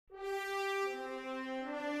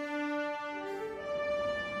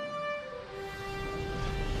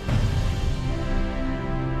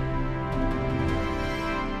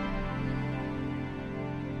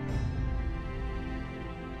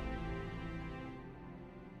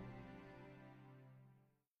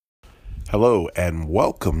Hello and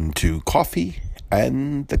welcome to Coffee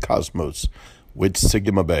and the Cosmos with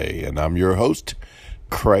Sigma Bay. And I'm your host,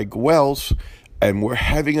 Craig Wells. And we're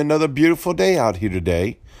having another beautiful day out here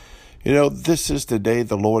today. You know, this is the day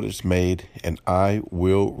the Lord has made, and I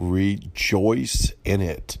will rejoice in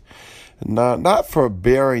it. Not for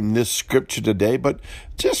bearing this scripture today, but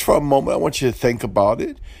just for a moment, I want you to think about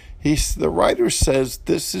it. The writer says,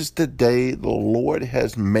 this is the day the Lord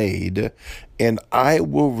has made, and I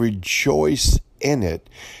will rejoice in it.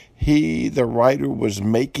 The writer was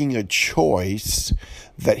making a choice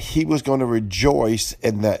that he was going to rejoice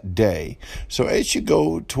in that day. So as you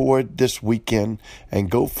go toward this weekend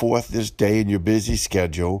and go forth this day in your busy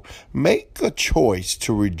schedule, make a choice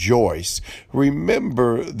to rejoice.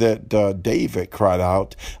 Remember that David cried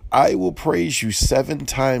out, I will praise you 7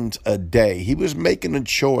 times a day. He was making a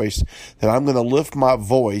choice that I'm going to lift my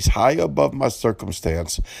voice high above my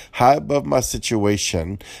circumstance, high above my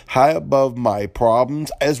situation, high above my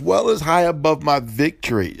problems, as well as high above my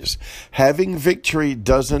victories. Having victory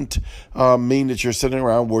doesn't mean that you're sitting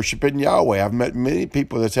around worshiping Yahweh. I've met many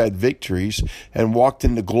people that's had victories and walked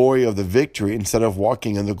in the glory of the victory instead of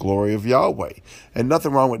walking in the glory of Yahweh. And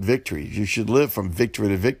nothing wrong with victory. You should live from victory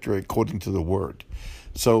to victory according to the word.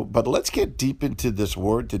 But let's get deep into this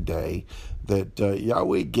word today that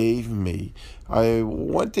Yahweh gave me. I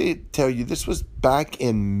want to tell you, this was back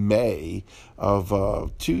in May of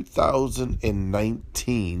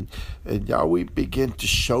 2019, and Yahweh began to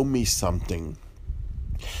show me something.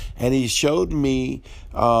 And he showed me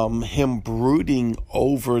him brooding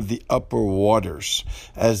over the upper waters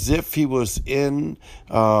as if he was in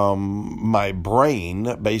my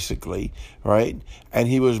brain, basically, right? And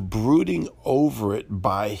he was brooding over it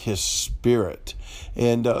by his spirit.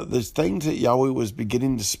 And the things that Yahweh was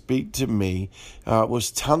beginning to speak to me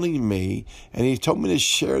was telling me, and he told me to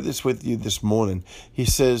share this with you this morning. He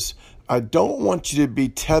says, I don't want you to be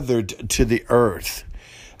tethered to the earth.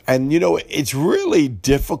 And, you know, it's really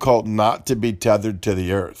difficult not to be tethered to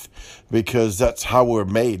the earth because that's how we're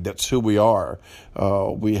made. That's who we are.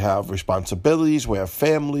 We have responsibilities. We have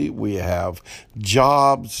family. We have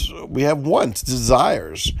jobs. We have wants,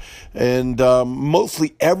 desires. And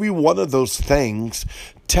mostly every one of those things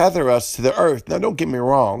tether us to the earth. Now, don't get me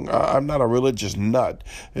wrong. I'm not a religious nut.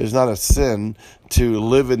 It's not a sin to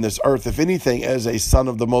live in this earth. If anything, as a son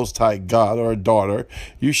of the Most High God or a daughter,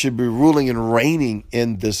 you should be ruling and reigning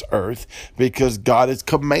in this earth because God has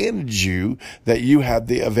commanded you that you have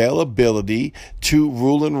the availability to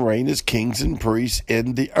rule and reign as kings and priests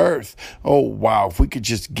in the earth. Oh, wow. If we could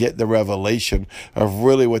just get the revelation of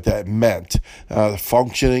really what that meant,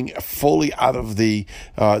 functioning fully out of the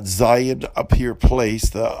Zion up here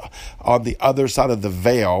place, on the other side of the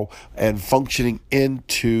veil, and functioning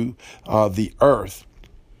into the earth.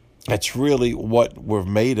 That's really what we're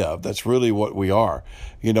made of. That's really what we are,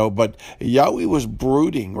 you know. But Yahweh was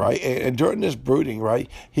brooding, right? And during this brooding, right,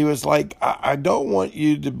 he was like, I don't want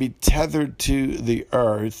you to be tethered to the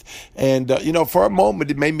earth. And, you know, for a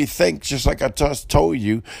moment, it made me think, just like I just told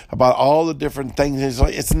you, about all the different things. It's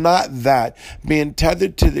like, it's not that. Being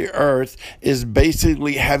tethered to the earth is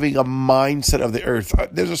basically having a mindset of the earth.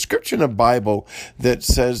 There's a scripture in the Bible that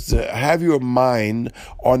says, have your mind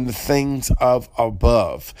on the things of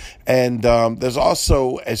above. And there's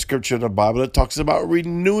also a scripture in the Bible that talks about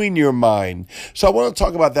renewing your mind. So I want to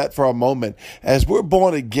talk about that for a moment. As we're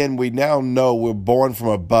born again, we now know we're born from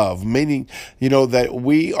above, meaning, you know, that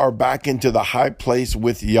we are back into the high place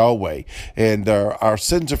with Yahweh. And our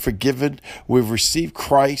sins are forgiven. We've received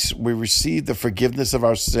Christ. We received the forgiveness of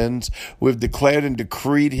our sins. We've declared and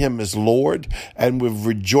decreed him as Lord. And we've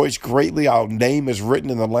rejoiced greatly. Our name is written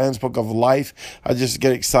in the Lamb's Book of Life. I just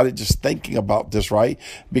get excited just thinking about this, right?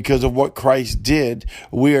 Because of what Christ did,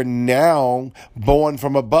 we are now born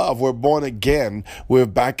from above. We're born again. We're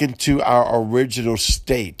back into our original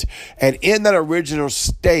state. And in that original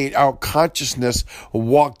state, our consciousness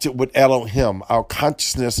walked with Elohim. Our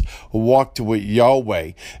consciousness walked with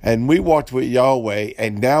Yahweh. And we walked with Yahweh,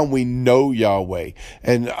 and now we know Yahweh.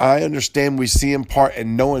 And I understand we see in part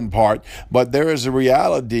and know in part, but there is a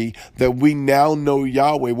reality that we now know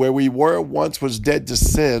Yahweh. Where we were once was dead to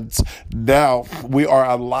sins, now we are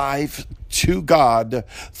alive to God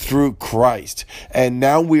through Christ. And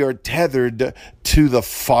now we are tethered to the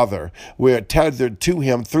Father. We are tethered to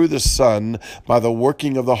him through the Son by the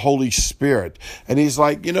working of the Holy Spirit. And he's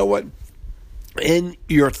like, you know what? in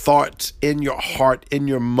your thoughts, in your heart, in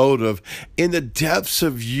your motive, in the depths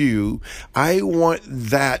of you, I want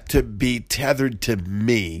that to be tethered to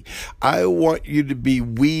me. I want you to be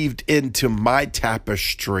weaved into my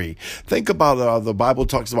tapestry. Think about the Bible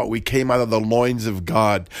talks about we came out of the loins of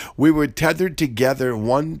God. We were tethered together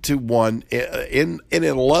one to one in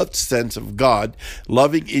a love sense of God,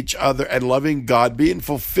 loving each other and loving God, being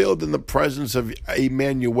fulfilled in the presence of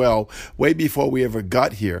Emmanuel way before we ever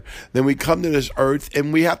got here. Then we come to this earth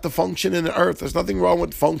and we have to function in the earth. There's nothing wrong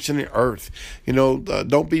with functioning earth.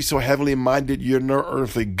 Don't be so heavily minded you're no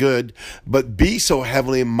earthly good, but be so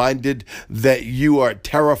heavily minded that you are a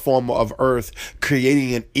terraformer of earth,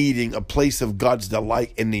 creating and eating a place of God's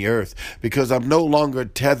delight in the earth. Because I'm no longer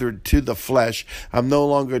tethered to the flesh. I'm no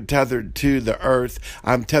longer tethered to the earth.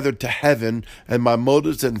 I'm tethered to heaven, and my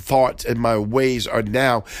motives and thoughts and my ways are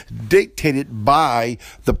now dictated by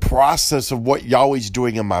the process of what Yahweh's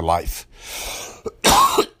doing in my life.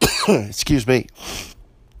 Excuse me.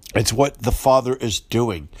 It's what the Father is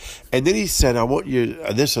doing. And then he said, I want you,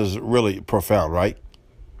 this is really profound, right?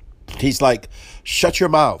 He's like, shut your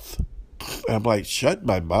mouth. And I'm like, shut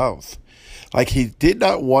my mouth. Like, he did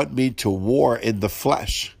not want me to war in the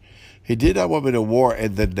flesh. He did not want me to war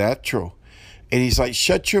in the natural. And he's like,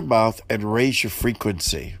 shut your mouth and raise your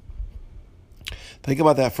frequency. Think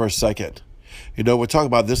about that for a second. We're talking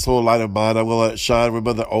about this little light of mine, I'm going to let it shine.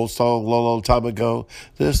 Remember the old song a long time ago?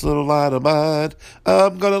 This little light of mine,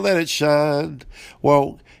 I'm going to let it shine.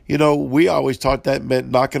 Well, we always thought that meant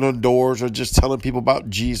knocking on doors or just telling people about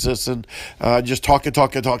Jesus and just talking.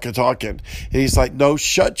 And he's like, no,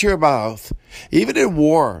 shut your mouth. Even in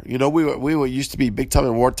war, we were used to be big time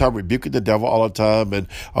in wartime, rebuking the devil all the time. And,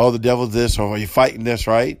 the devil's this, or are you fighting this,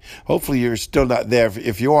 right? Hopefully you're still not there.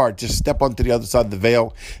 If you are, just step onto the other side of the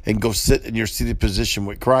veil and go sit in your seated position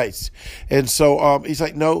with Christ. And so he's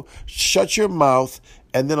like, no, shut your mouth.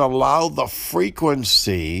 And then allow the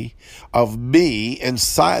frequency of me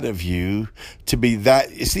inside of you to be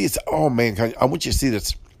that. You see, I want you to see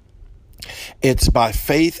this. It's by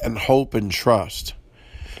faith and hope and trust.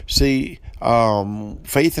 See,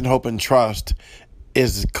 faith and hope and trust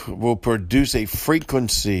will produce a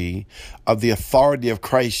frequency of the authority of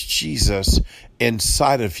Christ Jesus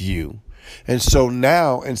inside of you. And so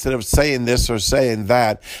now, instead of saying this or saying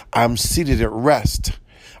that, I'm seated at rest.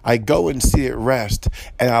 I go and see it rest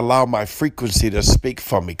and I allow my frequency to speak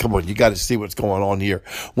for me. Come on, you got to see what's going on here.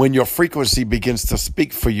 When your frequency begins to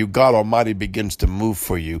speak for you, God Almighty begins to move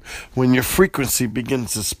for you. When your frequency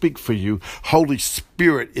begins to speak for you, Holy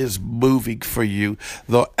Spirit is moving for you.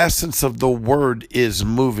 The essence of the word is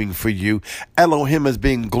moving for you. Elohim is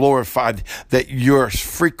being glorified, that your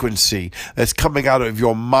frequency that's coming out of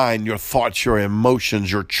your mind, your thoughts, your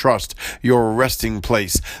emotions, your trust, your resting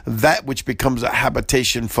place, that which becomes a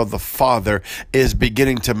habitation for the Father is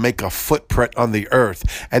beginning to make a footprint on the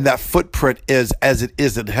earth. And that footprint is as it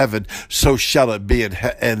is in heaven, so shall it be in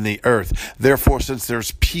the earth. Therefore, since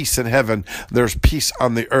there's peace in heaven, there's peace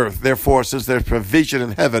on the earth. Therefore, since there's provision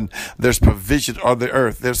in heaven, there's provision on the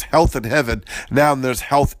earth. There's health in heaven, now there's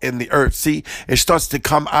health in the earth. See, it starts to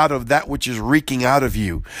come out of that which is reeking out of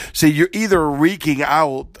you. See, you're either reeking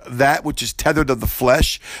out that which is tethered of the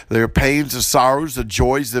flesh, their pains, the sorrows, the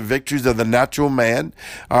joys, the victories of the natural man.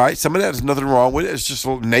 All right, some of that is nothing wrong with it. It's just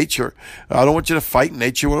nature. I don't want you to fight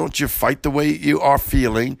nature. I want you to fight the way you are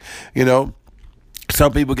feeling,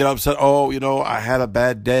 Some people get upset. I had a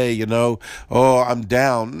bad day, I'm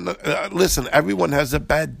down. Listen, everyone has a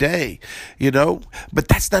bad day, but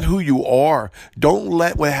that's not who you are. Don't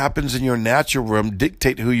let what happens in your natural realm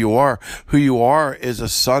dictate who you are. Who you are is a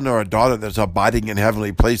son or a daughter that's abiding in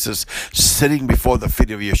heavenly places, sitting before the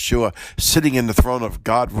feet of Yeshua, sitting in the throne of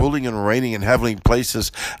God, ruling and reigning in heavenly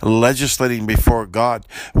places, legislating before God,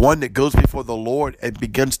 one that goes before the Lord and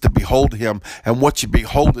begins to behold him. And what you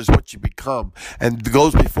behold is what you become. And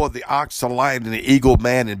goes before the ox, the lion, and the eagle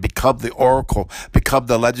man and become the oracle, become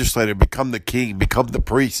the legislator, become the king, become the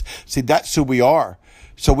priest. See, that's who we are.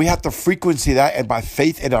 So we have to frequency that, and by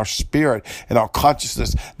faith in our spirit and our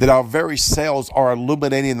consciousness, that our very cells are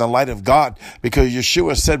illuminating the light of God. Because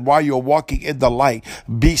Yeshua said, while you're walking in the light,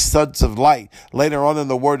 be sons of light. Later on in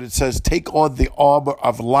the word, it says, take on the armor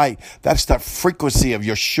of light. That's that frequency of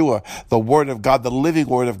Yeshua, the word of God, the living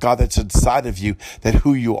word of God that's inside of you, that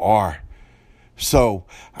who you are. So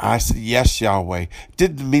I said, yes, Yahweh.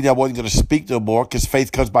 Didn't mean I wasn't going to speak no more, because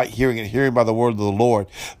faith comes by hearing and hearing by the word of the Lord.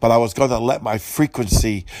 But I was going to let my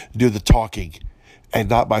frequency do the talking and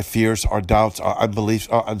not my fears or doubts or unbeliefs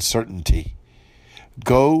or uncertainty.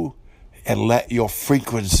 Go and let your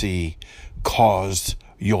frequency cause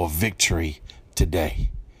your victory today.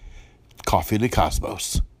 Coffee in the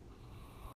Cosmos.